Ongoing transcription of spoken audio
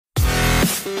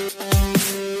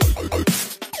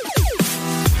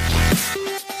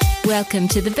Welcome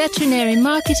to the Veterinary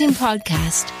Marketing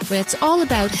Podcast, where it's all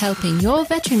about helping your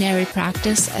veterinary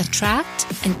practice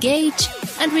attract, engage,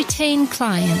 and retain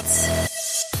clients.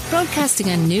 Broadcasting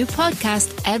a new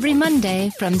podcast every Monday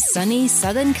from sunny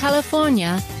Southern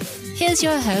California, here's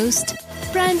your host,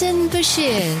 Brandon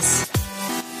Bashirs.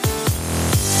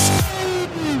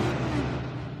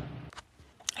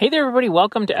 Hey there, everybody.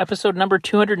 Welcome to episode number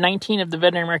 219 of the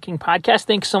Veterinary Marketing Podcast.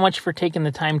 Thanks so much for taking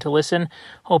the time to listen.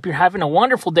 Hope you're having a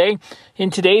wonderful day. In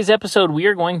today's episode, we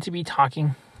are going to be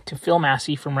talking to Phil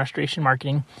Masi from Restoration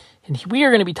Marketing, and we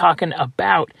are going to be talking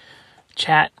about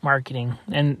chat marketing.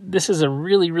 And this is a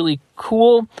really, really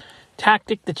cool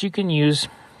tactic that you can use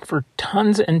for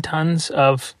tons and tons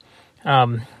of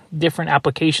different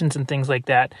applications and things like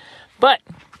that. But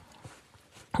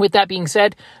with that being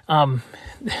said,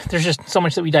 there's just so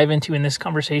much that we dive into in this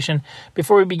conversation.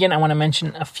 Before we begin, I want to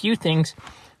mention a few things.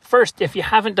 First, if you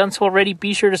haven't done so already,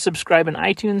 be sure to subscribe in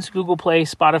iTunes, Google Play,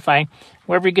 Spotify,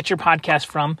 wherever you get your podcast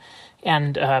from.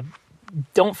 And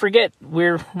don't forget,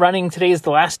 we're running, today is the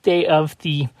last day of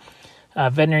the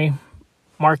Veterinary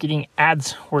Marketing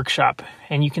Ads Workshop.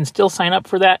 And you can still sign up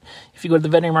for that. If you go to the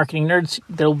Veterinary Marketing Nerds,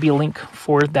 there will be a link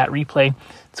for that replay.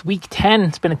 It's week 10.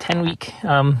 It's been a 10-week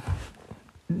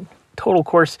total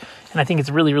course, and I think it's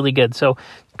really, really good. So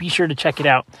be sure to check it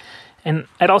out. And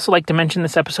I'd also like to mention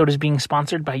this episode is being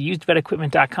sponsored by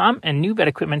usedvetequipment.com and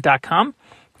newvetequipment.com.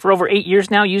 For over 8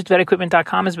 years now,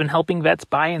 usedvetequipment.com has been helping vets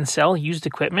buy and sell used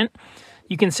equipment.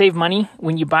 You can save money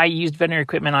when you buy used veterinary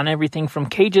equipment on everything from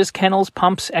cages, kennels,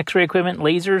 pumps, x-ray equipment,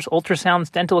 lasers,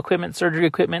 ultrasounds, dental equipment, surgery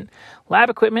equipment, lab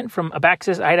equipment from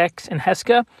Abaxis, IDEX, and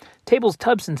Heska, tables,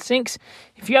 tubs, and sinks.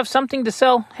 If you have something to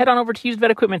sell, head on over to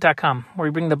usedvetequipment.com, where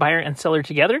we bring the buyer and seller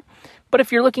together. But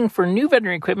if you're looking for new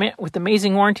veterinary equipment with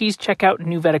amazing warranties, check out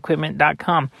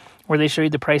newvetequipment.com, where they show you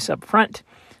the price up front.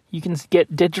 You can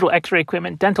get digital x-ray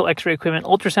equipment, dental x-ray equipment,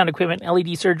 ultrasound equipment,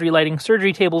 LED surgery lighting,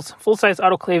 surgery tables, full-size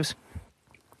autoclaves.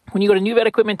 When you go to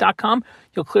newvetequipment.com,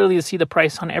 you'll clearly see the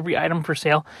price on every item for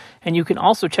sale, and you can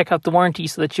also check out the warranty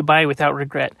so that you buy without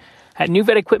regret. At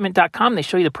newvetequipment.com, they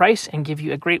show you the price and give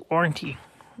you a great warranty.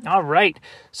 All right,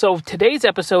 so today's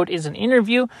episode is an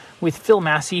interview with Phil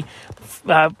Masi.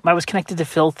 I was connected to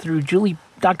Phil through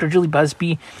Dr. Julie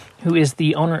Busby, who is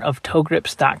the owner of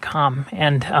ToeGrips.com,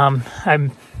 and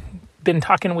I've been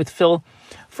talking with Phil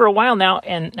for a while now,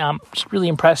 and just really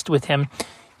impressed with him.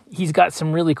 He's got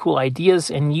some really cool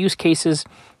ideas and use cases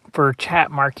for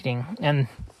chat marketing. And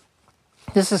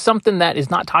this is something that is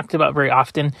not talked about very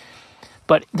often,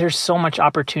 but there's so much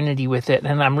opportunity with it.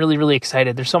 And I'm really, really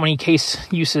excited. There's so many case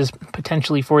uses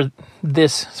potentially for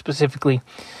this specifically.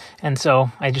 And so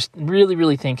I just really,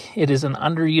 really think it is an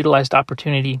underutilized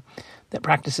opportunity that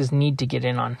practices need to get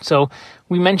in on. So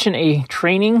we mentioned a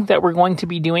training that we're going to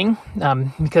be doing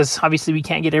because obviously we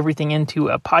can't get everything into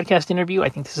a podcast interview. I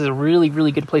think this is a really,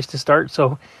 really good place to start.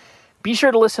 So be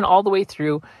sure to listen all the way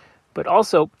through, but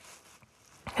also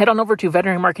head on over to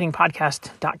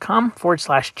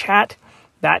veterinarymarketingpodcast.com/chat.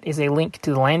 That is a link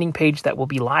to the landing page that will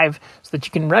be live so that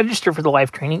you can register for the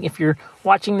live training. If you're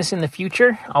watching this in the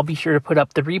future, I'll be sure to put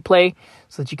up the replay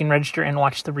so that you can register and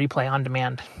watch the replay on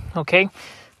demand. Okay?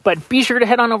 But be sure to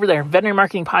head on over there,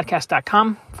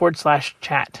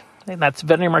 veterinarymarketingpodcast.com/chat. That's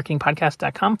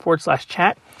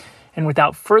veterinarymarketingpodcast.com/chat. And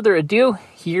without further ado,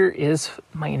 here is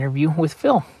my interview with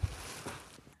Phil.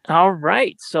 All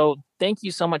right. So thank you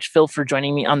so much, Phil, for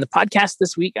joining me on the podcast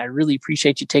this week. I really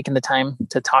appreciate you taking the time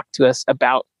to talk to us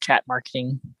about chat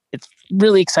marketing. It's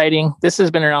really exciting. This has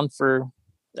been around for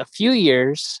a few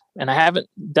years, and I haven't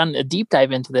done a deep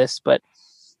dive into this, but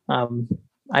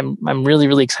I'm really,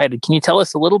 really excited. Can you tell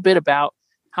us a little bit about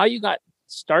how you got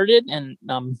started? And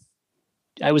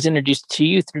I was introduced to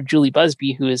you through Julie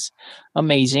Busby, who is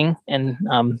amazing. And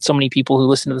so many people who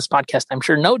listen to this podcast, I'm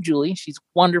sure, know Julie. She's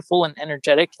wonderful and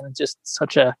energetic and just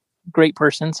such a great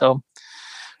person. So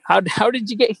how did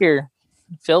you get here,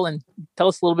 Phil? And tell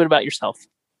us a little bit about yourself.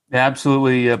 Yeah,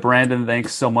 absolutely. Brandon,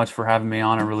 thanks so much for having me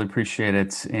on. I really appreciate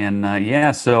it. And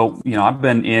so, I've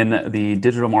been in the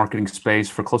digital marketing space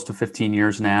for close to 15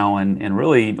 years now. And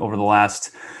really over the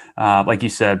last, like you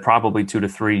said, probably 2 to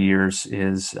 3 years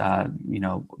is,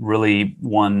 really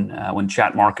when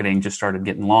chat marketing just started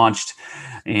getting launched.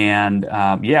 And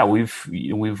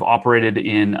we've operated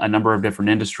in a number of different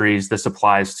industries. This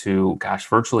applies to,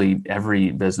 virtually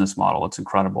every business model. It's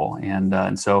incredible.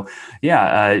 And so,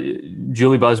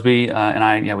 Julie Busby and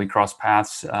I, we crossed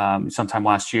paths sometime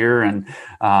last year, and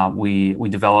we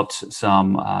developed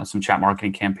some chat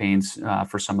marketing campaigns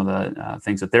for some of the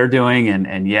things that they're doing.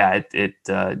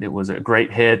 It was a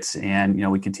great hit.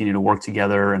 And we continue to work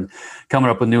together and coming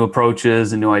up with new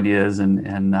approaches and new ideas,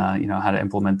 and how to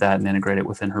implement that and integrate it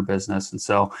within her business. And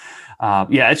so,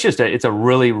 it's a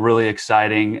really, really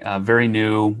exciting, very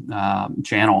new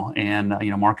channel and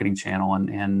marketing channel,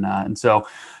 and so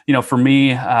for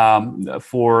me,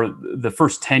 for the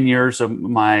first 10 years of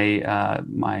my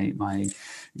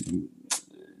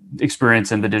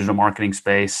experience in the digital marketing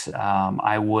space,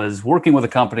 I was working with a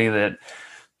company that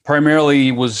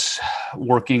primarily was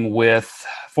working with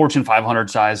Fortune 500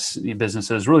 size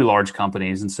businesses, really large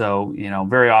companies. And so,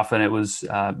 very often it was,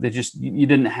 you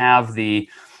didn't have the,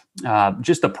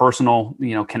 just the personal,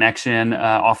 connection,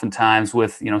 oftentimes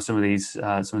with, some of these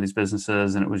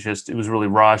businesses. And it was really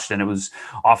rushed, and it was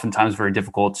oftentimes very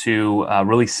difficult to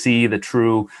really see the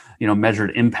true,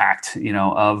 measured impact,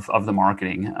 of the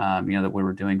marketing, that we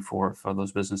were doing for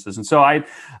those businesses. And so I,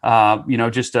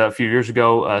 just a few years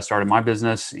ago, started my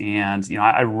business, and,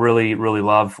 I really, really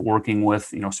love working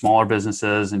with, smaller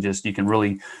businesses, and just, you can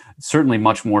really certainly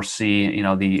much more see,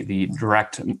 the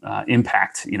direct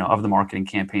impact, of the marketing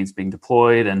campaigns being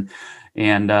deployed.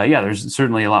 And there's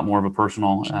certainly a lot more of a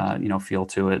personal, feel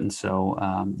to it. And so,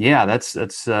 that's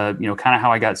kind of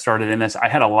how I got started in this. I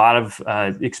had a lot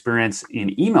of experience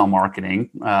in email marketing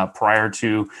prior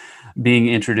to being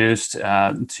introduced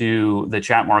to the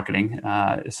chat marketing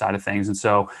side of things. And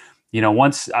so,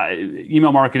 once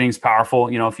email marketing is powerful,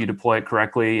 if you deploy it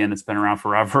correctly, and it's been around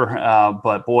forever.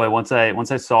 But boy, once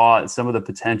I saw some of the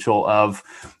potential of,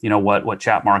 what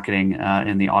chat marketing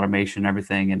and the automation and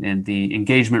everything, and the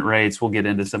engagement rates, we'll get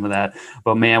into some of that.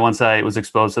 But man, once I was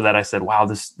exposed to that, I said, wow,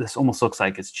 this almost looks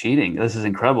like it's cheating. This is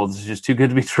incredible. This is just too good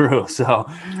to be true. So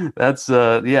that's,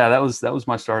 that was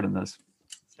my start in this.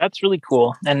 That's really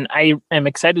cool. And I am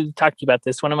excited to talk to you about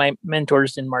this. One of my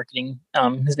mentors in marketing,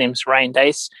 his name's Ryan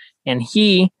Dice, and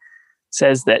he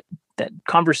says that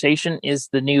conversation is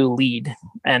the new lead.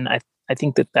 And I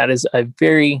think that is a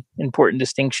very important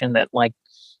distinction, that like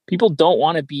people don't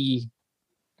want to be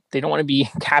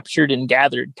captured and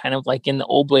gathered, kind of like in the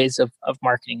old ways of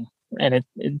marketing. And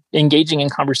engaging in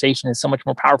conversation is so much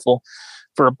more powerful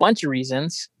for a bunch of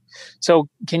reasons. So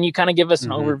can you kind of give us an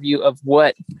overview of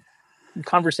what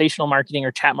conversational marketing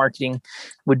or chat marketing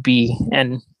would be,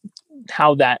 and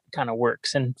how that kind of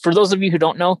works? And for those of you who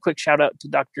don't know, quick shout out to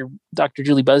Dr.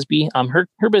 Julie Busby.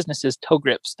 Her business is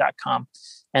togrips.com,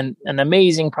 and an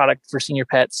amazing product for senior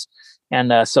pets.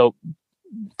 And so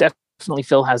definitely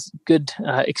Phil has good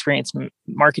experience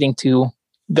marketing to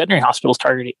veterinary hospitals,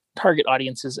 target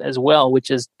audiences as well, which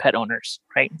is pet owners,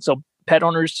 right? So pet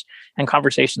owners and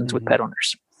conversations with pet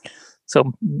owners.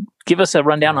 So give us a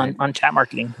rundown on chat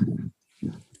marketing.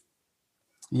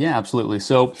 Yeah, absolutely.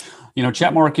 So,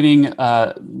 chat marketing,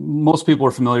 most people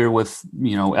are familiar with,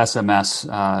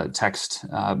 SMS text,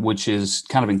 which is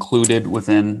kind of included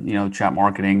within, chat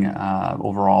marketing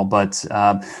overall. But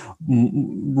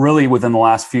really within the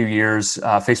last few years,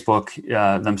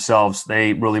 Facebook themselves,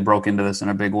 they really broke into this in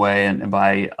a big way. And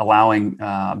by allowing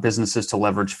businesses to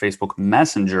leverage Facebook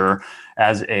Messenger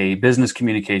as a business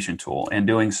communication tool, and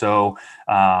doing so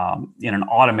in an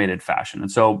automated fashion. And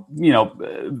so,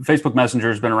 Facebook Messenger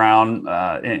has been around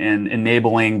in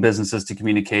enabling businesses to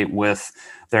communicate with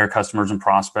their customers and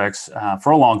prospects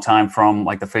for a long time, from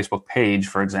like the Facebook page,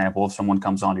 for example. If someone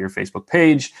comes onto your Facebook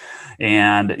page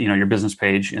and, your business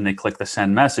page, and they click the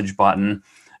send message button,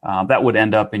 that would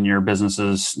end up in your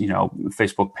business's,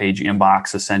 Facebook page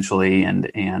inbox essentially, and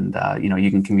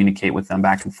you can communicate with them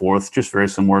back and forth, just very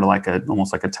similar to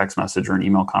almost like a text message or an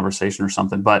email conversation or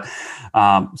something. But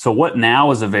so what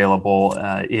now is available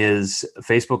is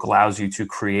Facebook allows you to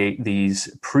create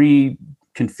these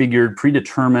pre-configured,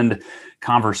 predetermined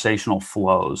conversational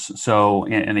flows. So,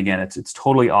 and again, it's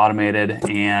totally automated,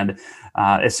 and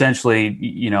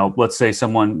essentially, let's say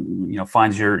someone,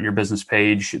 finds your business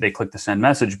page, they click the send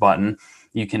message button.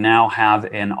 You can now have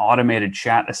an automated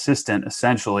chat assistant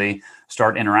essentially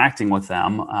start interacting with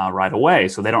them right away.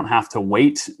 So they don't have to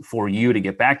wait for you to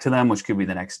get back to them, which could be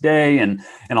the next day. And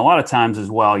a lot of times as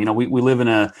well, we live in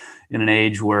in an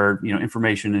age where,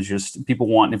 information is just, people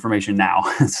want information now.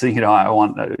 So, I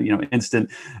want, instant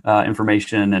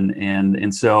information.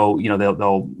 And so,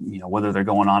 they'll, whether they're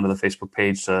going onto the Facebook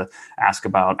page to ask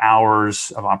about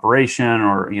hours of operation,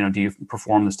 or, do you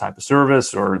perform this type of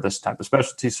service or this type of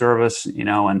specialty service,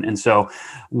 and so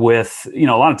with, a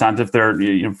lot of times if they're,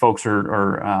 folks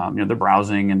are they're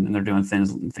browsing and they're doing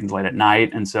things late at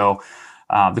night. And so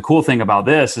the cool thing about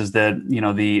this is that,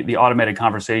 the automated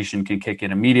conversation can kick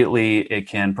in immediately. It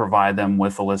can provide them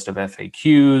with a list of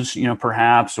FAQs,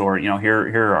 perhaps, or, here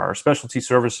are our specialty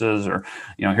services, or,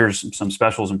 here's some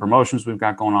specials and promotions we've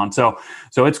got going on. So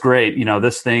it's great.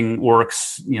 This thing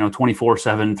works,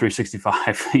 24/7,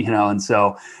 365, and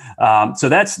so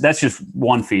that's just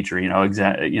one feature,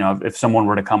 if someone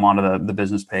were to come onto the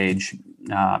business page,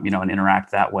 and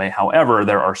interact that way. However,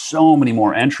 there are so many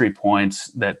more entry points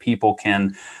that people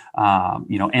can,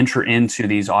 enter into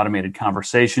these automated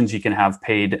conversations. You can have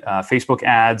paid Facebook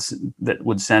ads that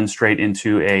would send straight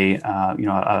into a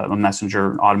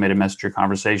automated messenger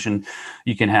conversation.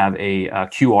 You can have a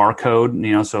QR code,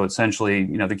 so essentially,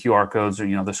 the QR codes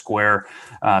are, the square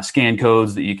scan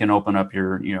codes that you can open up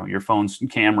your phone's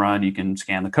camera and you can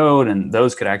scan the code, and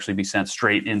those could actually be sent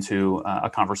straight into a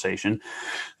conversation.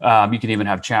 You can even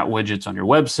have chat widgets on your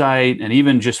website, and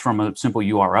even just from a simple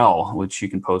URL, which you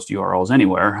can post URLs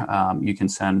anywhere. You can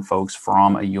send folks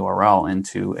from a URL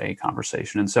into a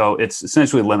conversation. And so it's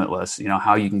essentially limitless,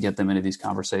 how you can get them into these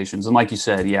conversations. And like you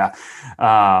said,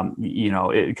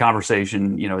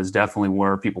 conversation, is definitely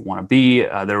where people want to be.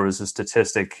 There was a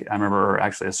statistic, I remember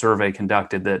actually a survey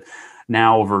conducted that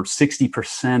now over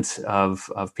 60%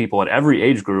 of people at every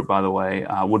age group, by the way,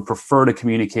 would prefer to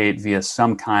communicate via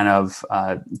some kind of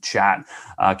chat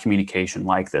communication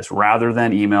like this, rather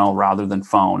than email, rather than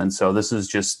phone. And so this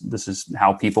is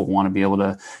how people want to be able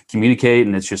to communicate.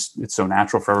 And it's so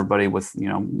natural for everybody with,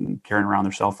 carrying around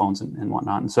their cell phones and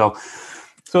whatnot. And so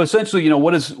essentially,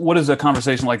 what does a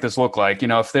conversation like this look like?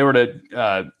 If they were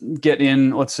to get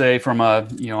in, let's say from a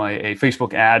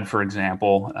Facebook ad, for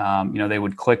example, they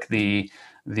would click the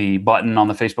button on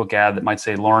the Facebook ad that might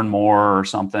say "Learn More" or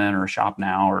something, or "Shop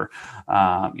Now," or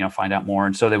find out more.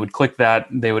 And so they would click that.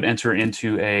 They would enter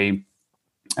into a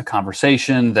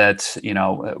conversation that,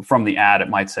 from the ad, it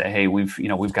might say, "Hey,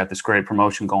 we've got this great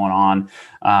promotion going on.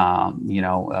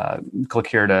 Click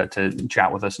here to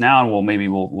chat with us now, and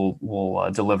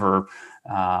we'll deliver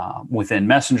within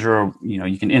Messenger.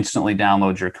 You can instantly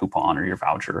download your coupon or your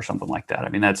voucher or something like that." I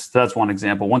mean, that's one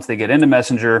example. Once they get into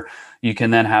Messenger, you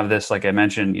can then have this, like I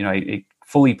mentioned, a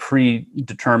fully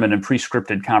predetermined and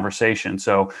pre-scripted conversation.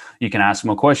 So you can ask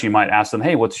them a question. You might ask them,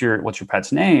 "Hey, what's your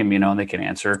pet's name?" And they can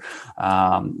answer,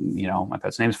 "My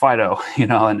pet's name's Fido,"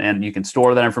 and you can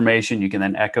store that information. You can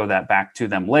then echo that back to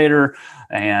them later.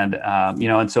 And,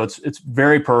 and so it's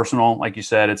very personal. Like you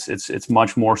said, it's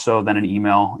much more so than an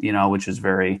email, which is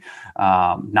very,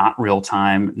 not real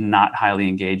time, not highly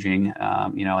engaging,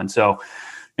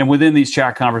 and within these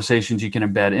chat conversations, you can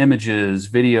embed images,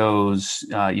 videos,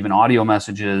 even audio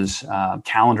messages,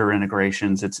 calendar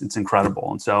integrations. It's incredible.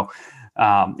 And so,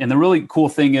 and the really cool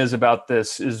thing about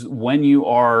this is when you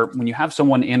have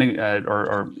someone interact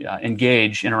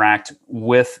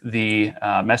with the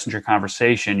messenger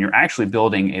conversation, you're actually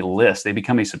building a list. They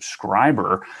become a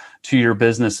subscriber to your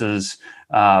business's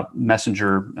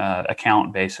messenger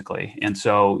account, basically. And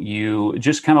so you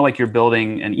just kind of like you're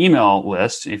building an email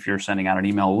list. If you're sending out an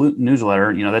email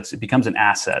newsletter, it becomes an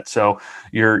asset. So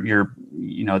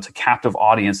it's a captive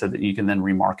audience that you can then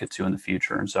remarket to in the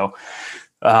future. And so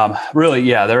really,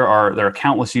 there are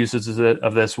countless uses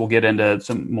of this. We'll get into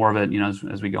some more of it,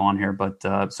 as we go on here. But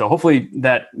so hopefully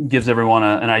that gives everyone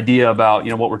an idea about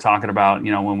what we're talking about,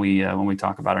 when we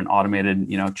talk about an automated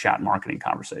chat marketing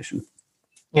conversation.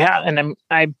 Yeah, and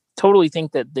I totally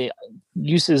think that the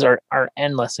uses are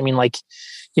endless. I mean, like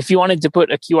if you wanted to put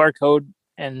a QR code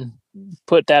and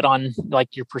put that on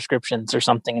like your prescriptions or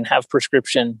something, and have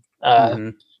prescription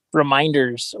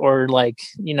reminders, or like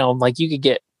you could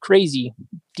get crazy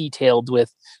detailed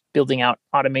with building out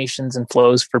automations and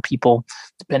flows for people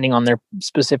depending on their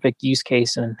specific use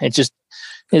case, and it just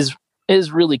is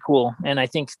really cool. And I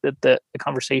think that the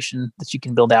conversation that you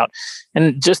can build out,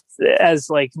 and just as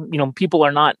people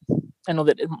are not, I know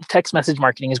that text message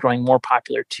marketing is growing more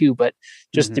popular too, but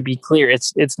just to be clear,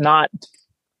 it's not,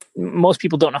 most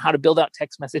people don't know how to build out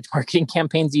text message marketing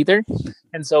campaigns either.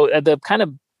 And so the kind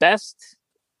of best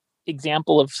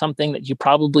example of something that you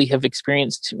probably have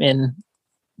experienced in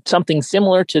something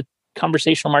similar to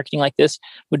conversational marketing like this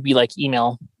would be like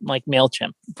email, like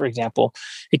MailChimp, for example.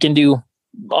 It can do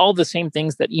all the same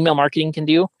things that email marketing can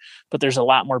do, but there's a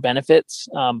lot more benefits.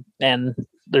 And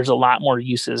there's a lot more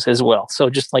uses as well. So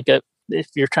just like if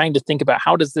you're trying to think about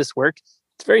how does this work,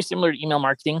 it's very similar to email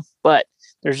marketing, but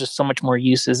there's just so much more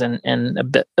uses and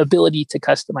ability to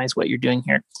customize what you're doing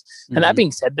here. Mm-hmm. And that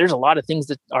being said, there's a lot of things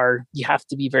that you have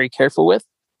to be very careful with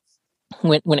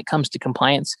when it comes to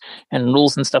compliance and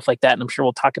rules and stuff like that. And I'm sure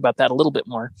we'll talk about that a little bit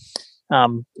more.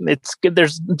 It's good.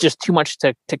 There's just too much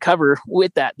to cover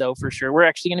with that, though, for sure. We're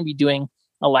actually going to be doing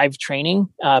a live training,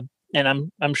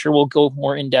 and I'm sure we'll go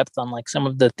more in depth on like some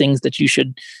of the things that you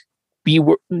should be,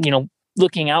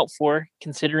 looking out for,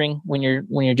 considering when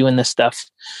you're doing this stuff.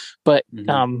 But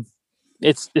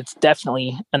it's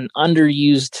definitely an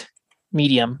underused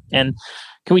medium. And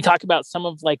can we talk about some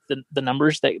of like the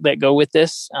numbers that go with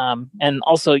this? And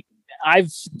also,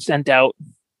 I've sent out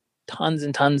tons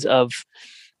and tons of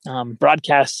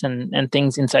broadcasts and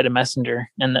things inside of Messenger,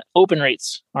 and the open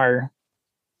rates are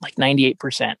like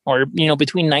 98%, or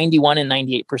between 91 and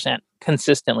 98%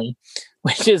 consistently,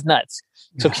 which is nuts.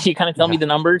 So can you kind of tell me the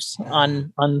numbers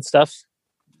on stuff?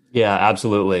 Yeah,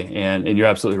 absolutely. And you're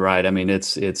absolutely right. I mean,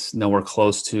 it's nowhere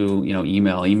close to,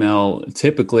 email. Email,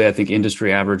 typically, I think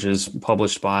industry averages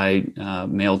published by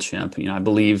MailChimp. I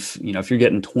believe, if you're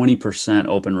getting 20%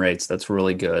 open rates, that's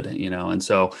really good, and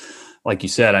so like you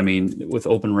said, I mean, with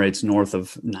open rates north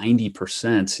of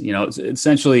 90%, it's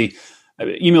essentially,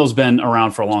 email's been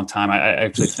around for a long time. I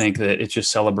actually think that it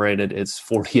just celebrated its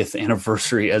 40th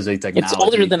anniversary as a technology. It's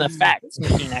older than a fax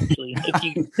machine, actually.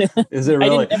 Is it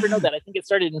really? I didn't ever know that. I think it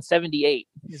started in 78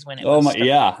 is when it was. Oh my,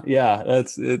 yeah.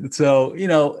 That's it. So,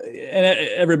 and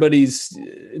everybody's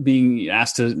being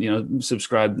asked to,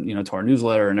 subscribe, to our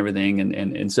newsletter and everything.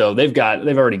 And so they've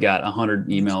already got 100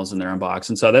 emails in their inbox.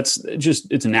 And so that's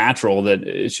just, it's natural that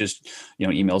it's just,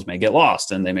 emails may get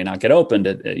lost and they may not get opened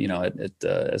at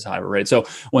as high a rate. So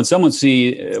when someone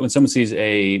sees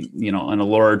a, an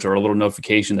alert or a little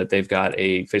notification that they've got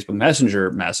a Facebook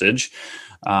Messenger message,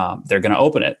 they're going to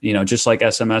open it, just like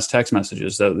SMS text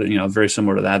messages, very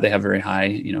similar to that. They have very high,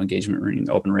 engagement and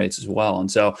open rates as well. And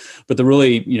so, but the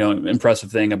really, impressive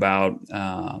thing about,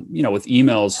 with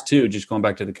emails too, just going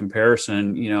back to the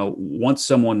comparison, once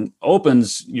someone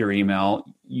opens your email,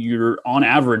 you're on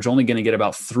average only going to get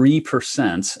about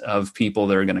 3% of people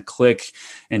that are going to click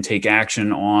and take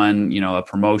action on, a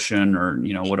promotion or,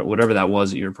 whatever that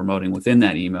was that you're promoting within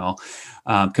that email,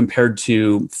 compared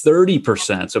to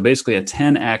 30%. So basically a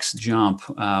 10x jump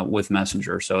with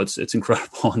Messenger. So it's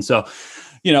incredible. And so,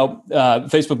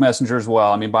 Facebook Messenger as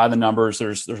well. I mean, by the numbers,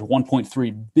 there's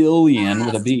 1.3 billion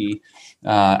with a B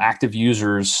active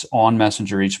users on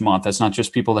Messenger each month. That's not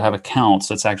just people that have accounts.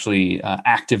 That's actually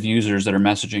active users that are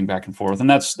messaging back and forth. And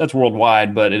that's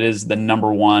worldwide, but it is the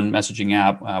number one messaging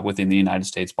app within the United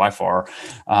States by far.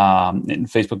 And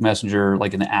Facebook Messenger,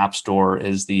 like in the App Store,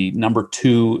 is the number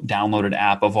 2 downloaded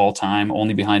app of all time,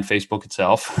 only behind Facebook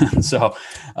itself. So,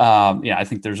 I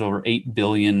think there's over 8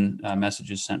 billion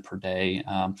messages sent per day.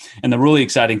 And the really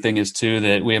exciting thing is too,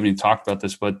 that we haven't even talked about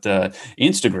this, but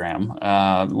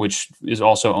Instagram, which is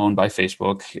also owned by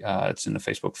Facebook. It's in the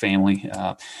Facebook family.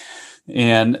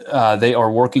 And they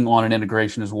are working on an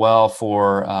integration as well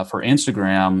for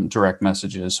Instagram direct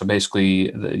messages. So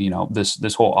basically,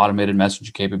 this whole automated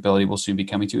messaging capability will soon be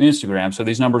coming to Instagram. So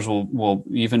these numbers will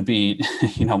even be,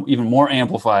 even more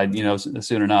amplified,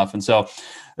 soon enough. And so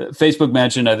Facebook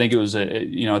mentioned, I think it was,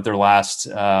 at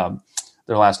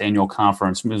their last annual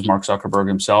conference, it was Mark Zuckerberg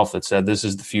himself that said this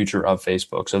is the future of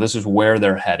Facebook. So this is where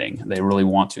they're heading. They really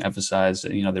want to emphasize,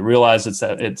 they realize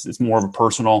it's more of a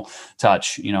personal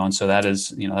touch, and so that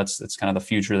is, that's kind of the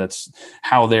future. That's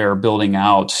how they're building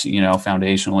out,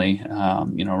 foundationally,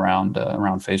 around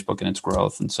Facebook and its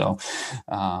growth. And so,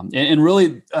 and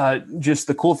really, just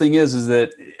the cool thing is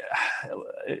that,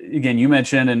 again, you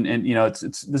mentioned, and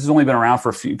this has only been around for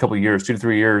a couple of years, 2 to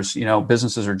 3 years.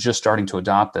 Businesses are just starting to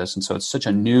adopt this, and so it's such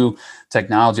a new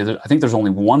technology. I think there's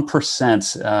only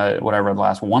 1%. What I read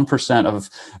last, 1% of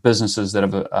businesses that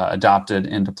have adopted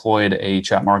and deployed a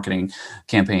chat marketing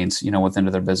campaigns, within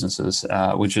their businesses,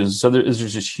 which is so there's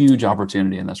just huge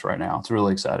opportunity in this right now. It's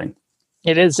really exciting.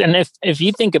 It is, and if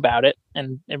you think about it,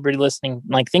 and everybody listening,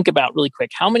 like think about really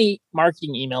quick, how many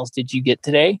marketing emails did you get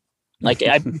today? Like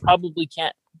I probably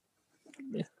can't.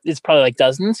 It's probably like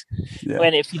dozens. Yeah.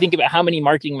 And if you think about how many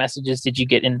marketing messages did you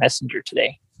get in Messenger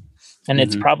today, and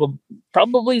it's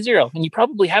probably 0, and you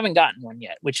probably haven't gotten one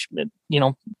yet. Which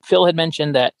Phil had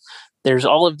mentioned that there's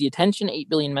all of the attention, 8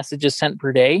 billion messages sent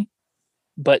per day,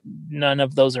 but none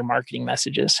of those are marketing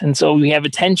messages. And so we have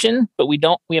attention, but we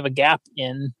have a gap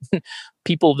in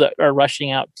people that are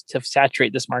rushing out to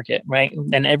saturate this market, right?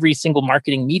 And every single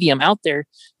marketing medium out there,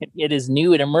 it is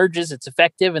new, it emerges, it's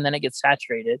effective, and then it gets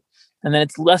saturated, and then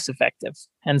it's less effective.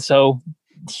 And so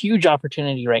huge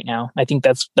opportunity right now. I think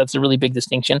that's a really big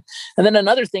distinction. And then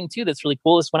another thing too that's really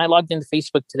cool is when I logged into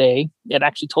Facebook today, it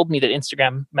actually told me that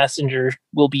Instagram Messenger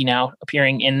will be now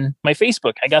appearing in my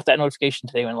Facebook. I got that notification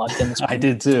today when I logged in this morning. I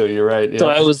did too. You're right. Yeah. So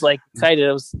I was like excited.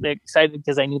 I was excited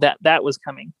because I knew that was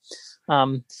coming.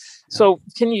 So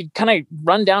can you kind of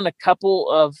run down a couple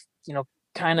of,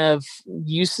 kind of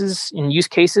uses and use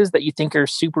cases that you think are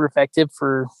super effective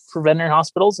for veterinary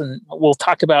hospitals? And we'll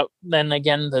talk about then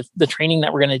again, the training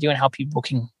that we're going to do and how people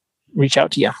can reach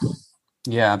out to you.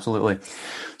 Yeah, absolutely.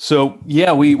 So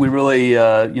yeah, we really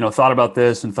thought about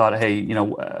this and thought, hey,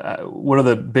 what are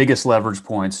the biggest leverage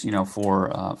points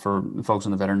for folks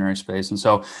in the veterinary space? And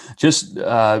so just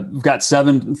we've got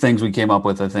 7 things we came up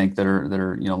with, I think, that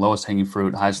are lowest hanging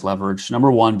fruit, highest leverage.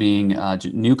 Number 1 being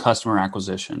new customer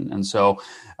acquisition. And so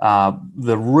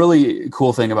the really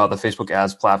cool thing about the Facebook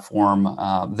ads platform,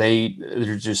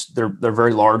 they're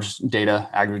very large data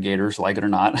aggregators, like it or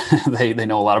not. they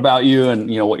know a lot about you and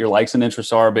what your likes and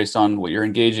interests are based on what you're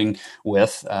engaging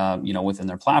with within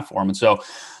their platform. And so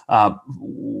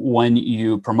when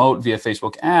you promote via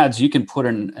Facebook ads, you can put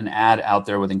an ad out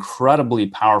there with incredibly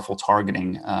powerful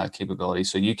targeting capability.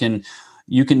 So you can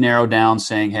narrow down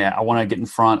saying, hey, I want to get in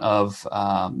front of,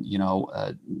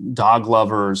 dog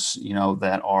lovers,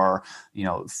 that are,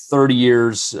 30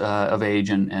 years of age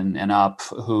and up,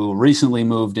 who recently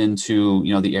moved into,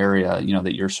 the area,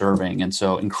 that you're serving. And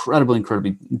so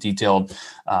incredibly detailed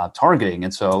targeting.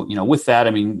 And so, with that,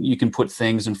 I mean, you can put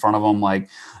things in front of them like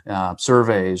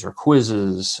surveys or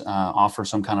quizzes, offer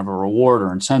some kind of a reward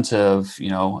or incentive,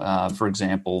 for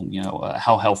example,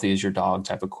 how healthy is your dog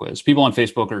type of quiz. People on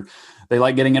Facebook they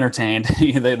like getting entertained.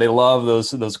 they love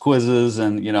those quizzes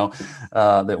and,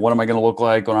 that what am I going to look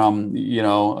like when I'm,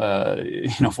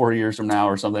 40 years from now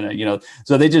or something,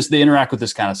 so they interact with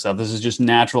this kind of stuff. This is just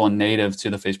natural and native to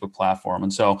the Facebook platform.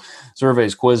 And so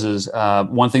surveys, quizzes,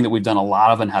 one thing that we've done a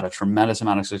lot of and had a tremendous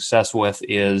amount of success with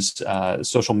is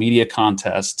social media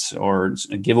contests or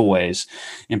giveaways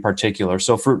in particular.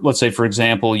 So let's say, for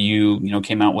example, you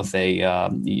came out with a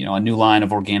new line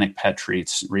of organic pet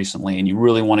treats recently, and you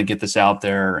really want to get this out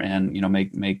there and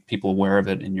make people aware of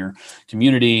it in your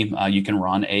community. You can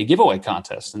run a giveaway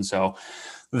contest, and so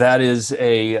that is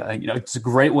it's a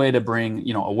great way to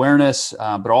bring awareness,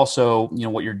 but also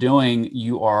what you're doing,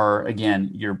 you're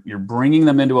bringing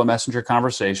them into a messenger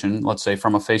conversation. Let's say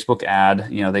from a Facebook ad,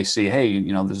 they see, hey,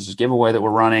 this is a giveaway that we're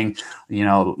running.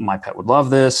 My pet would love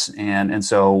this, and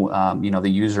so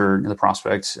the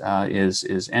prospect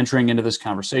is entering into this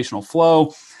conversational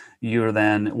flow. You're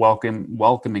then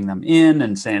welcoming them in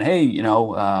and saying, hey,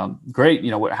 great,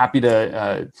 we're happy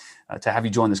to have you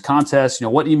join this contest.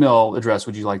 What email address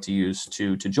would you like to use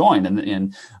to join?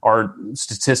 And our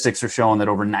statistics are showing that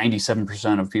over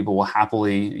 97% of people will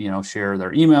happily, share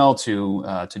their email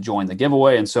to join the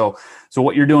giveaway. And so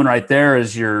what you're doing right there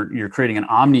is you're creating an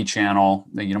omni-channel,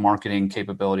 marketing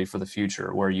capability for the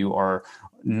future, where you are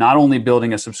not only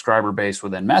building a subscriber base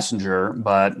within Messenger,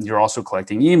 but you're also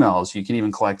collecting emails. You can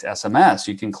even collect SMS.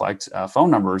 You can collect phone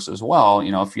numbers as well,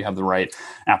 if you have the right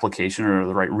application or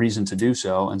the right reason to do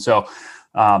so. And so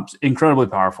incredibly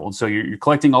powerful. And so you're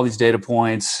collecting all these data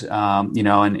points,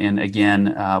 and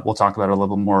again, we'll talk about it a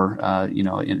little bit more,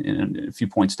 in a few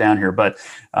points down here, but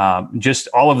just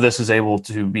all of this is able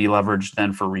to be leveraged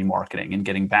then for remarketing and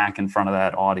getting back in front of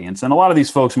that audience. And a lot of these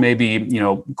folks may be,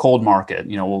 cold market,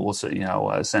 we'll say,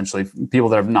 essentially people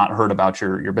that have not heard about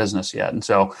your business yet. And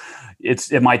so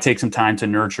it might take some time to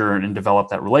nurture and develop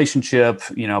that relationship,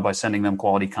 by sending them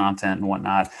quality content and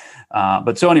whatnot.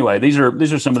 But so anyway, these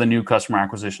are some of the new customer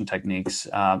acquisition techniques,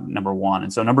 number 1.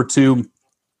 And so number 2,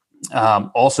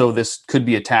 also this could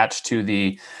be attached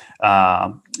to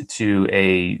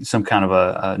some kind of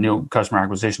a new customer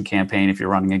acquisition campaign if you're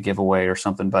running a giveaway or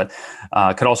something, but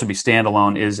could also be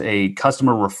standalone, is a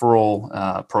customer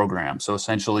referral program. So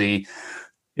essentially,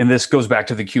 and this goes back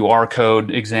to the QR code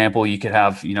example. You could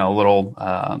have, a little,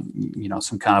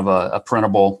 some kind of a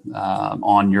printable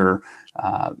on your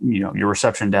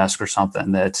reception desk or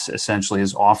something that essentially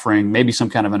is offering maybe some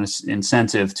kind of an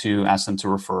incentive to ask them to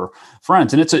refer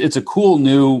friends. And it's a cool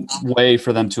new way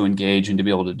for them to engage and to be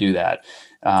able to do that.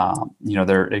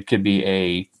 It could be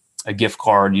a gift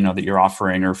card, that you're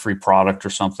offering, or a free product or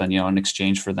something, in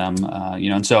exchange for them,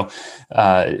 and so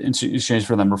in exchange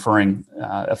for them referring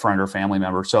a friend or family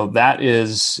member. So that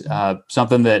is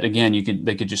something that, again,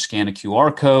 they could just scan a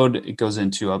QR code. It goes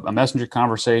into a messenger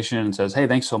conversation and says, hey,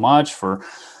 thanks so much for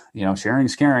sharing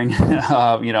is caring.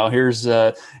 Here's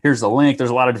the link. There's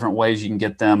a lot of different ways you can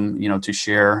get them, to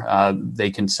share. They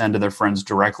can send to their friends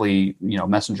directly,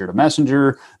 messenger to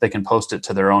messenger. They can post it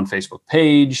to their own Facebook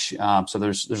page. So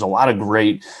there's a lot of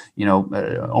great,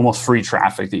 almost free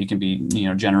traffic that you can be,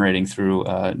 generating through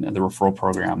the referral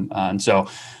program. And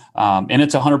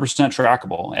it's 100%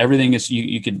 trackable. Everything is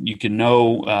you can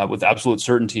know with absolute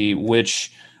certainty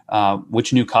which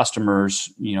new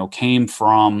customers came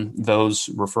from those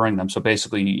referring them. So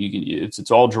basically,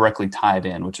 it's all directly tied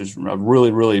in, which is a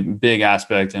really, really big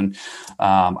aspect. And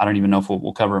I don't even know if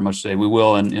we'll cover it much today. We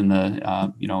will in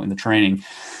the training.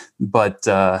 But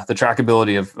the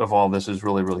trackability of all this is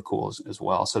really, really cool as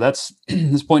well. So that's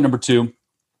point number 2.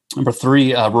 Number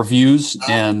 3, reviews.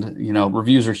 And,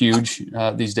 reviews are huge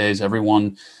these days.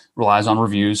 Everyone relies on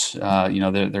reviews. They're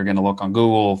going to look on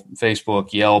Google,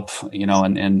 Facebook, Yelp,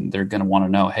 and they're going to want to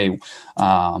know, hey,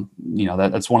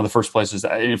 that's one of the first places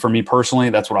for me personally,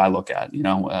 that's what I look at.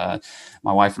 My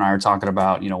wife and I are talking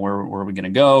about, where are we going to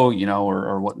go,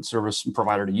 or what service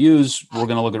provider to use. We're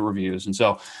going to look at reviews. And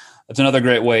so it's another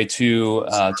great way to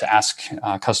ask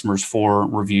customers for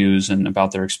reviews and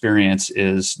about their experience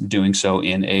is doing so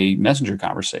in a messenger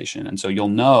conversation. And so you'll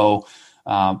know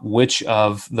which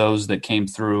of those that came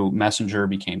through Messenger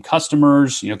became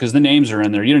customers, because the names are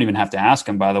in there. You don't even have to ask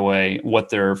them, by the way, what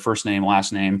their first name,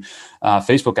 last name.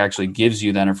 Facebook actually gives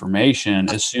you that information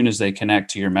as soon as they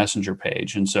connect to your Messenger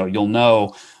page. And so you'll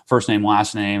know first name,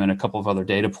 last name, and a couple of other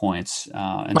data points.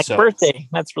 Birthday.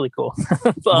 That's really cool.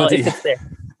 If it's there.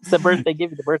 It's the birthday,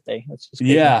 give you the birthday. That's just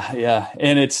crazy. Yeah.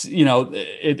 And it's,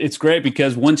 it's great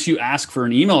because once you ask for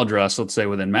an email address, let's say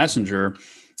within Messenger,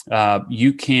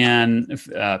 you can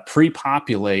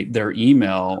pre-populate their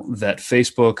email that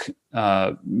Facebook,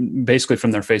 basically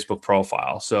from their Facebook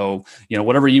profile. So,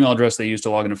 whatever email address they use to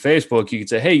log into Facebook, you could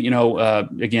say, hey,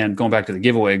 again, going back to the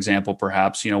giveaway example,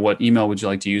 perhaps, what email would you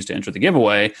like to use to enter the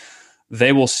giveaway?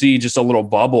 They will see just a little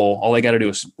bubble. All they got to do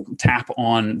is tap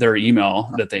on their email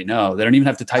that they know. They don't even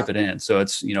have to type it in. So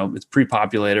it's, it's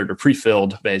pre-populated or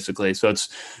pre-filled basically. So it's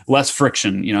less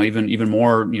friction, even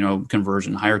more,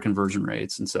 higher conversion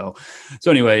rates. And so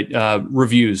anyway,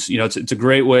 reviews, it's a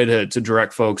great way to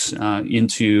direct folks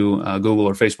into Google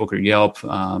or Facebook or Yelp,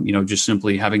 just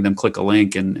simply having them click a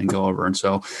link and go over. And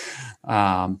so,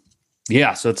 so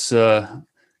it's,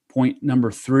 point number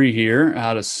 3 here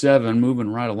out of 7, moving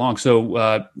right along.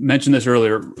 So mentioned this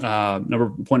earlier. Point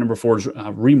number 4 is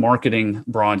remarketing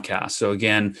broadcast. So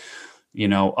again, a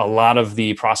lot of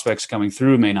the prospects coming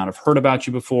through may not have heard about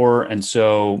you before. And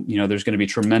so, there's going to be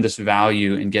tremendous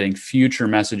value in getting future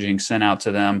messaging sent out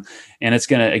to them. And it's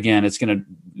going to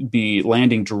be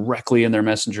landing directly in their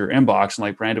Messenger inbox. And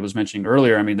like Brandon was mentioning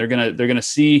earlier, I mean, they're going to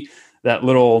see that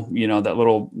little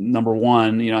number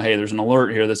 1, hey, there's an alert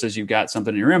here that says you've got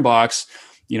something in your inbox.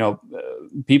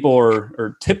 People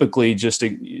are typically just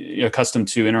accustomed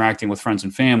to interacting with friends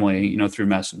and family, through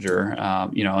Messenger,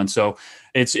 and so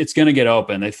it's going to get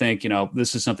open. They think,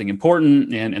 this is something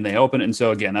important and they open it. And so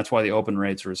again, that's why the open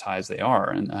rates are as high as they are.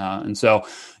 And so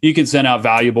you can send out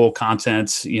valuable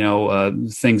content,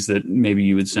 things that maybe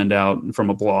you would send out from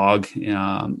a blog.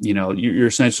 You're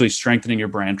essentially strengthening your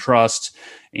brand trust,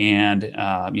 and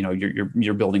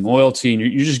you're building loyalty, and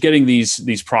you're just getting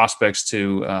these prospects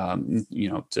to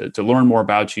learn more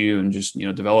about you and just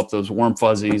develop those warm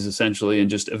fuzzies essentially, and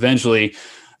just eventually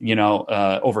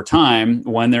over time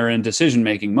when they're in decision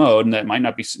making mode, and that might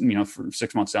not be for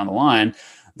 6 months down the line,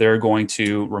 they're going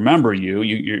to remember you.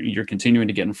 You're continuing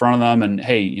to get in front of them, and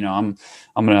hey, I'm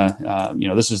gonna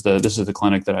this is the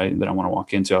clinic that I want to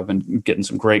walk into. I've been getting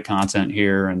some great content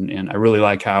here, and I really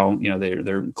like how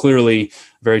they're clearly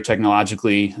very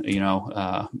technologically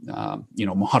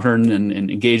modern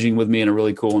and engaging with me in a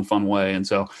really cool and fun way. And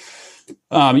so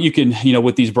you can,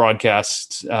 with these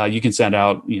broadcasts, you can send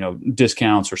out,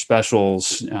 discounts or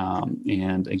specials.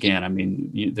 And again, I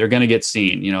mean, they're going to get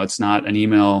seen. It's not an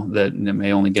email that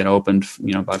may only get opened,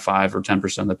 by 5 or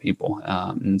 10% of the people.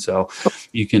 And so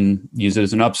you can use it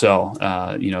as an upsell,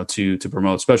 to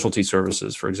promote specialty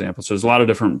services, for example. So there's a lot of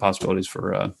different possibilities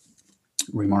for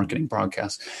remarketing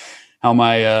broadcasts. How am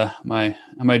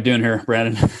I doing here,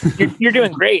 Brandon? You're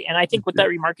doing great. And I think with that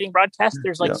remarketing broadcast,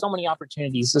 there's so many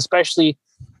opportunities, especially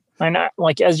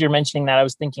as you're mentioning that, I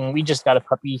was thinking we just got a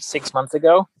puppy 6 months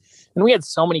ago, and we had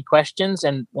so many questions,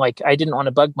 and I didn't want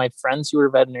to bug my friends who are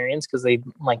veterinarians because they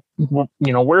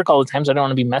work all the time. So I don't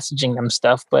want to be messaging them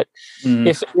stuff. But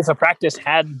if a practice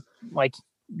had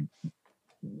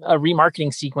a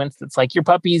remarketing sequence that's your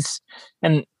puppies,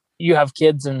 and you have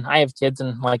kids and I have kids,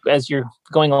 and as you're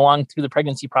going along through the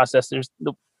pregnancy process, there's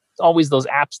always those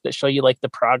apps that show you like the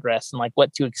progress and like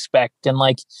what to expect. And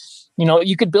like,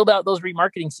 you could build out those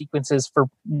remarketing sequences for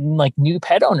like new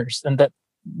pet owners, and that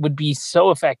would be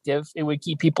so effective. It would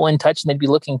keep people in touch, and they'd be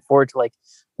looking forward to like,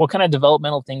 what kind of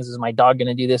developmental things is my dog going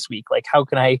to do this week? Like, how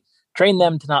can I train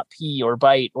them to not pee or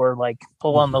bite or like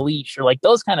pull on the leash or like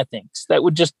those kind of things that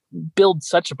would just build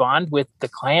such a bond with the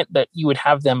client that you would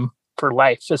have them for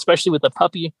life, especially with a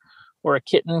puppy or a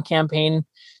kitten campaign.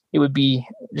 It would be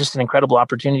just an incredible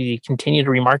opportunity to continue to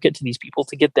remarket to these people,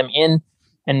 to get them in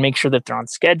and make sure that they're on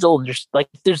schedule. And just like,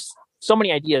 there's so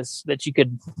many ideas that you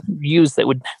could use that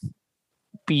would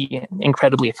be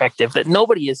incredibly effective that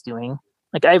nobody is doing.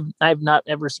 Like I've not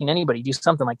ever seen anybody do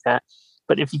something like that.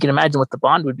 But if you can imagine what the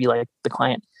bond would be like, the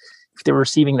client, if they were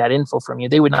receiving that info from you,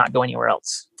 they would not go anywhere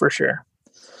else for sure.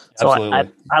 So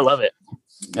I love it.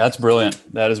 That's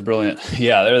brilliant. That is brilliant.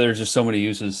 Yeah, there's just so many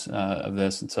uses of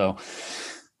this. And so,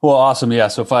 well, awesome. Yeah.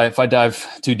 So if I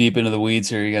dive too deep into the weeds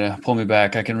here, you got to pull me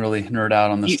back. I can really nerd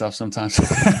out on this stuff sometimes.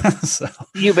 So,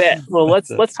 you bet. Well,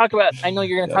 let's talk about, I know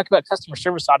you're going to talk about customer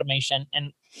service automation.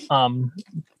 And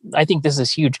I think this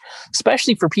is huge,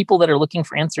 especially for people that are looking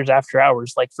for answers after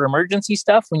hours, like for emergency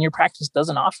stuff when your practice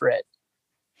doesn't offer it.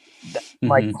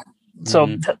 Like, so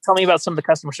tell me about some of the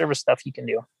customer service stuff you can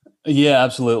do. Yeah,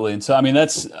 absolutely. And so, I mean, I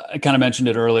kind of mentioned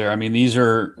it earlier. I mean, these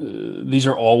are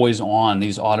always on,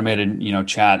 these automated,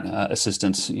 chat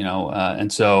assistants,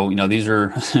 and so, these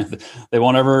are, they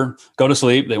won't ever go to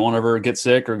sleep. They won't ever get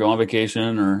sick or go on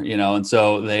vacation or, and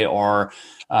so they are,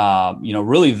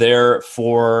 really there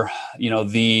for,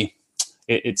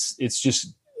 it's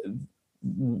just,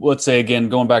 let's say, again,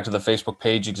 going back to the Facebook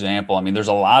page example, I mean, there's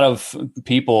a lot of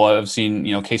people I've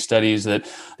seen, case studies that,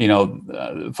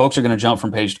 folks are going to jump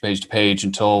from page to page to page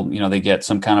until, they get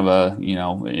some kind of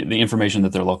the information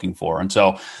that they're looking for. And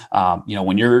so,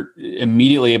 when you're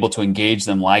immediately able to engage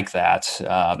them like that,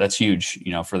 that's huge,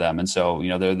 for them. And so,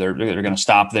 they're going to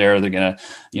stop there. They're going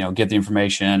to, get the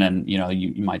information, and,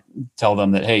 you might tell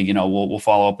them that, hey, we'll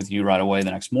follow up with you right away the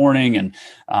next morning. And,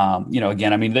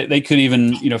 again, I mean, they could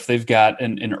even, if they've got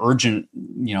an urgent,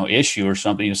 issue or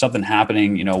something, something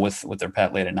happening, with their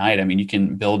pet late at night. I mean, you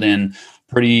can build in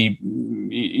pretty,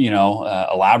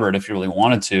 elaborate, if you really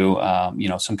wanted to,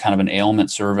 some kind of an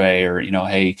ailment survey, or,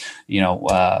 hey,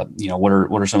 what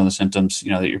are some of the symptoms,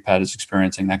 that your pet is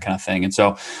experiencing, that kind of thing. And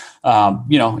so,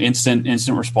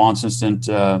 instant response, instant,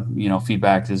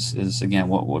 feedback is again,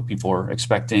 what people are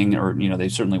expecting, or, they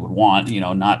certainly would want,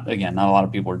 not a lot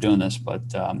of people are doing this, but,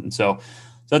 so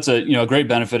that's a great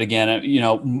benefit.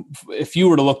 Again, if you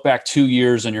were to look back 2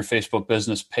 years on your Facebook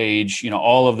business page,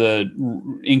 all of the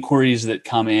inquiries that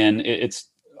come in, it's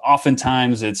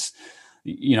oftentimes it's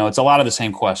a lot of the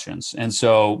same questions. And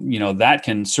so, that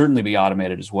can certainly be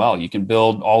automated as well. You can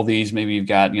build all these, maybe you've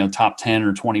got, top 10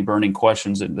 or 20 burning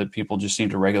questions that people just seem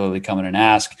to regularly come in and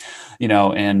ask,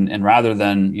 and rather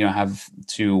than, have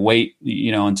to wait,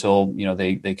 until,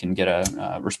 they can get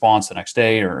a response the next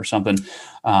day or something,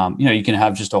 you can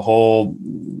have just a whole,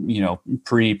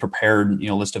 pre-prepared,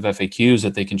 list of FAQs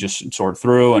that they can just sort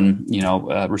through and,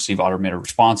 receive automated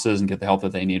responses and get the help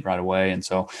that they need right away. And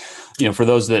so, for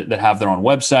those that have their own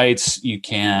websites, you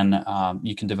can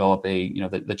develop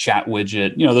the chat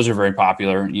widget. Those are very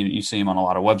popular. You see them on a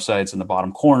lot of websites in the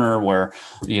bottom corner where,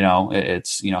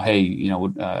 it's, hey,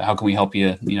 how can we help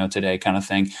you, today, kind of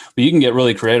thing. But you can get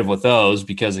really creative with those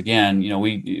because, again,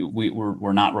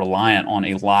 we're not reliant on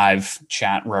a live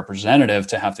chat representative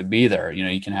to have to be there.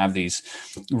 You can have these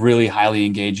really highly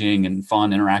engaging and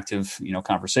fun, interactive,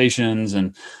 conversations,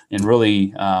 and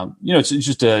really, it's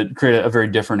just to create a very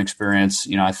different experience,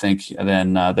 I think,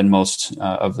 than most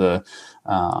of the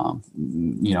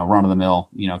run-of-the-mill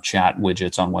chat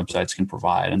widgets on websites can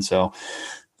provide. And so,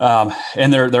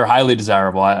 and they're highly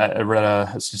desirable. I read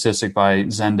a statistic by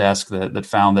Zendesk that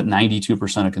found that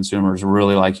 92% of consumers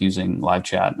really like using live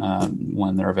chat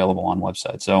when they're available on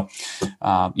websites. So,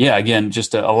 again,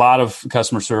 just a lot of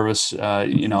customer service.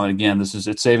 And again,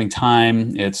 it's saving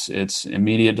time. It's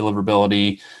immediate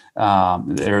deliverability.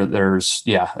 There's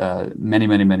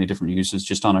many different uses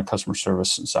just on a customer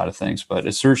service side of things, but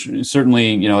it's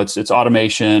certainly, it's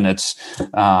automation, it's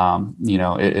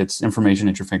it's information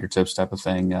at your fingertips type of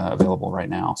thing available right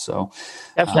now. So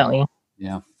definitely.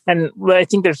 Yeah. And I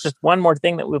think there's just one more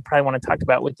thing that we'll probably want to talk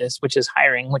about with this, which is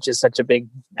hiring, which is such a big,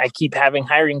 I keep having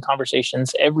hiring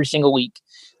conversations every single week.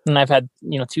 And I've had,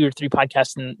 2 or 3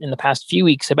 podcasts in the past few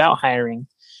weeks about hiring.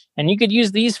 And you could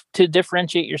use these to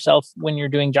differentiate yourself when you're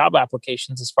doing job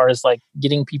applications, as far as like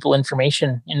getting people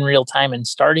information in real time and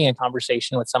starting a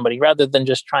conversation with somebody rather than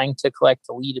just trying to collect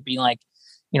a lead to be like,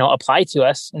 apply to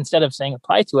us. Instead of saying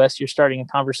apply to us, you're starting a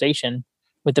conversation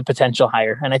with the potential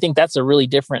hire. And I think that's a really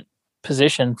different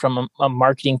position from a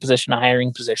marketing position, a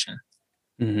hiring position.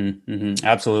 Mm-hmm, mm-hmm,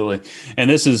 absolutely. And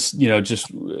this is,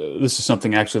 this is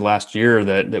something actually last year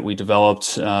that we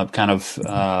developed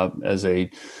as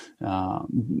a,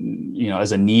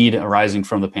 as a need arising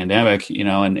from the pandemic,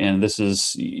 and this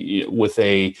is with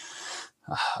an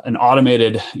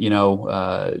automated,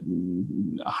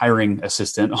 hiring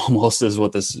assistant almost is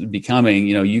what this is becoming.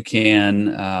 You can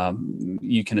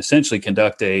essentially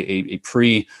conduct a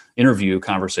pre-interview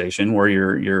conversation where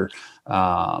you've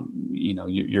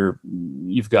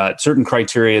got certain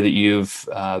criteria that you've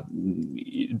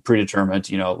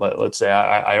predetermined. Let's say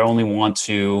I only want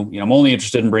to, I'm only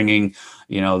interested in bringing,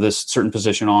 this certain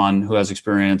position on who has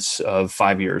experience of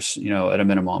 5 years, at a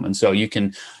minimum. And so you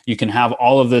can have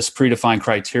all of this predefined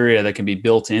criteria that can be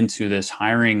built into this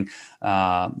hiring,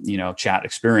 chat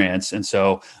experience. And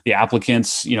so the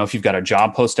applicants, if you've got a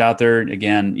job post out there,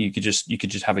 again, you could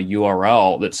just have a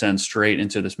URL that sends straight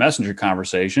into this messenger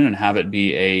conversation and have it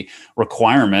be a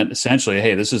requirement. Essentially,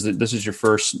 hey, this is your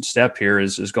first step here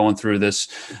is going through this,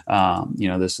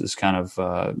 this kind of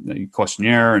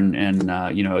questionnaire, and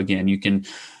again, you can.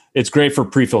 It's great for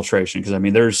pre-filtration because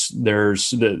there's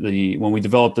the when we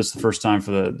developed this the first time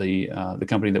for the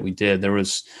company that we did, they were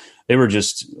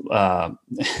just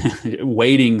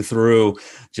wading through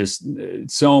just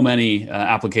so many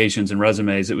applications and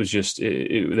resumes. It was just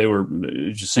they were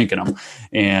just sinking them,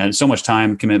 and so much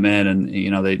time commitment. And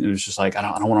it was just like I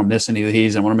don't want to miss any of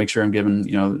these. I want to make sure I'm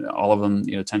giving all of them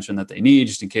attention that they need,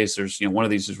 just in case there's one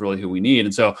of these is really who we need.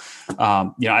 And so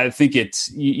I think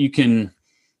it's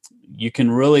you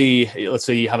can really, let's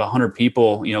say you have 100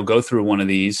 people, go through one of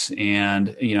these,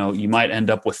 and, you might end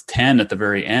up with 10 at the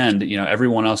very end.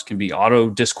 Everyone else can be auto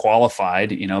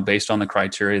disqualified, based on the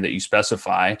criteria that you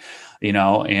specify,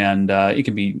 and it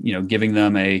can be, giving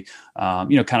them a,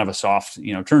 kind of a soft,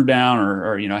 turn down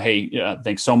or hey,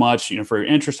 thanks so much, for your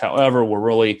interest. However, we're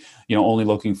really, only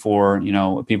looking for,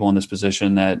 people in this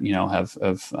position that, have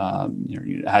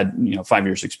had, 5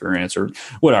 years experience or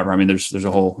whatever. There's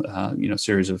a whole,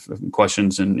 series of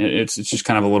questions, and it's just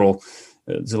kind of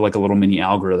it's like a little mini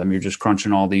algorithm. You're just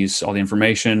crunching all the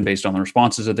information based on the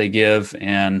responses that they give.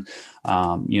 And,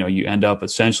 you end up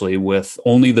essentially with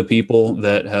only the people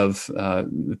that have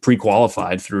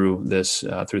pre-qualified through this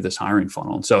hiring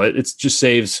funnel. And so it just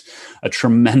saves a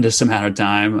tremendous amount of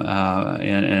time.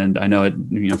 And I know it,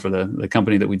 for the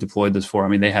company that we deployed this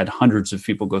for, they had hundreds of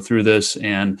people go through this,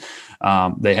 and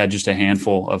they had just a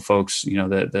handful of folks,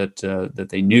 that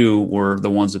they knew were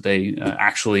the ones that they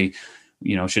actually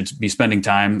should be spending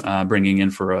time bringing in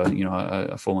for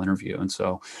a full interview. And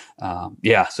so, so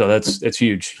it's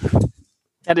huge.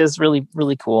 That is really,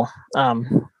 really cool.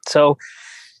 So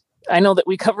I know that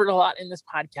we covered a lot in this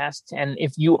podcast, and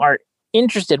if you are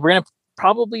interested, we're going to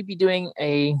probably be doing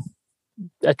a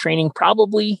training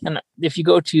probably. And if you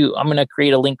go to, I'm going to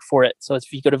create a link for it. So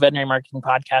if you go to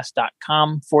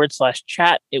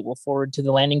veterinarymarketingpodcast.com/chat, it will forward to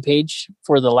the landing page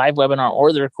for the live webinar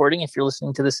or the recording if you're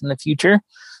listening to this in the future.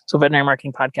 So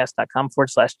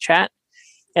veterinarymarketingpodcast.com/chat.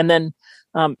 And then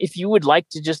if you would like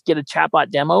to just get a chatbot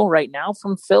demo right now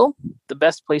from Phil, the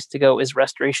best place to go is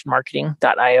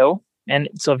restorationmarketing.io. And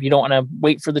so if you don't want to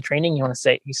wait for the training, you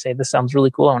say, this sounds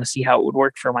really cool. I want to see how it would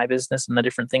work for my business and the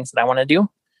different things that I want to do.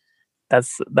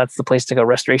 That's the place to go,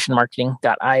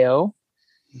 restorationmarketing.io,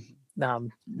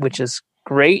 which is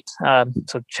great.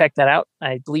 So check that out.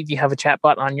 I believe you have a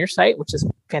chatbot on your site, which is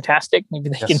fantastic. Maybe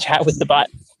they can chat with the bot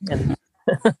and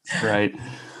right.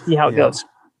 see how it goes.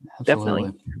 Absolutely.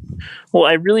 Definitely. Well,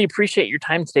 I really appreciate your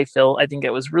time today, Phil. I think it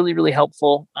was really, really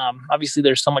helpful. Obviously,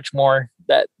 there's so much more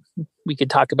that we could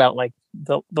talk about, like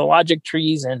the logic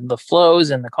trees and the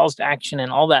flows and the calls to action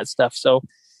and all that stuff. So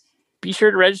be sure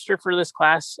to register for this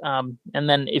class. And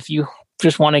then if you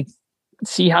just want to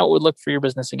see how it would look for your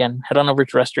business, again, head on over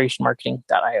to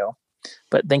restorationmarketing.io.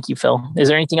 But thank you, Phil. Is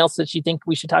there anything else that you think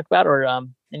we should talk about, or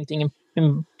anything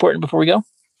important before we go?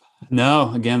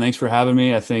 No, again, thanks for having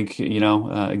me. I think,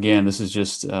 again, this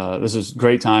is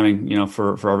great timing,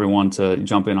 for everyone to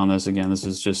jump in on this. Again, this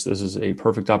is a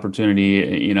perfect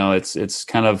opportunity. It's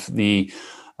kind of the,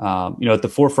 at the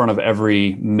forefront of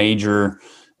every major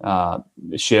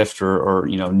shift or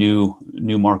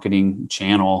new marketing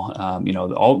channel.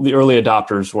 All the early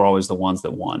adopters were always the ones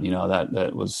that won.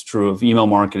 That was true of email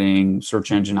marketing,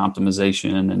 search engine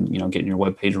optimization, and getting your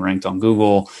web page ranked on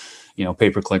Google,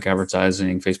 pay-per-click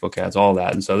advertising, Facebook ads, all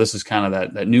that. And so this is kind of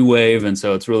that new wave. And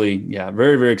so it's really,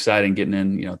 very, very exciting getting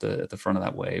in, at the front of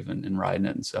that wave and riding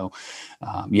it. And so,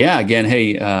 again,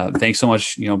 hey, thanks so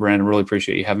much, Brandon. Really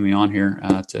appreciate you having me on here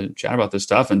to chat about this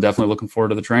stuff, and definitely looking forward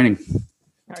to the training.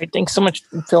 All right. Thanks so much,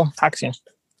 Phil. Talk soon.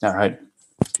 All right.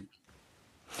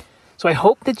 So I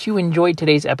hope that you enjoyed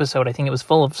today's episode. I think it was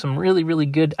full of some really, really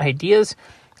good ideas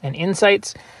and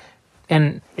insights.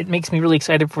 And it makes me really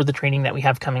excited for the training that we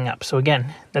have coming up. So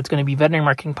again, that's going to be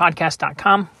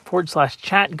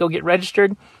veterinarymarketingpodcast.com/chat. Go get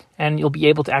registered, and you'll be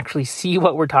able to actually see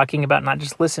what we're talking about, not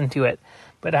just listen to it,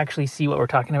 but actually see what we're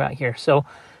talking about here. So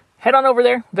head on over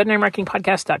there,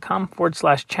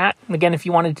 veterinarymarketingpodcast.com/chat. Again, if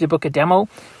you wanted to book a demo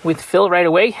with Phil right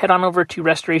away, head on over to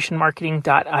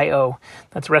restorationmarketing.io.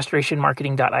 That's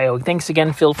restorationmarketing.io. Thanks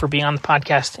again, Phil, for being on the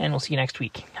podcast, and we'll see you next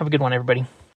week. Have a good one, everybody.